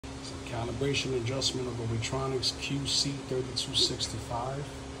calibration adjustment of a Weightronix QC3265.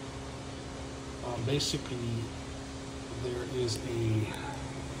 Basically, there is a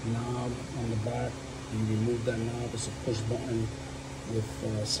knob on the back. You remove that knob. It's a push button with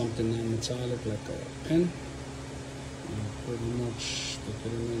something non-metallic like a pin. And pretty much stick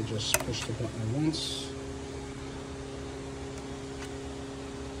it in there, just push the button once.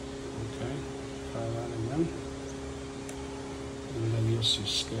 Okay, try that again. And then you'll see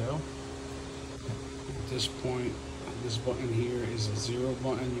scale. At this point, this button here is a 0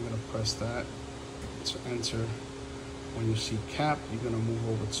 button. You're gonna press that to enter. When you see cap, you're gonna move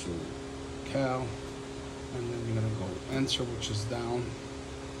over to cal, and then you're gonna go enter, which is down.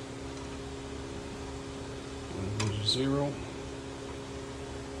 And there's 0.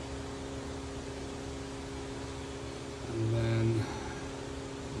 And then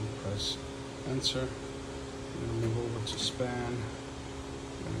you press enter. You're gonna move over to span.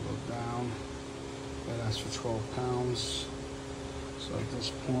 You're gonna go down. That asks for 12 pounds. So at this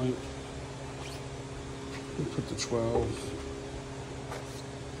point, we put the 12.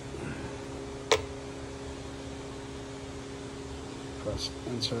 Press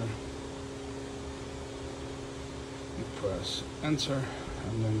enter. You press enter,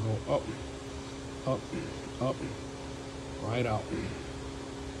 and then go up, up, up, right out.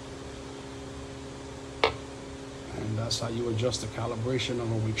 And that's how you adjust the calibration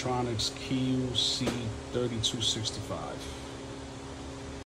of a Weightronix QC3265.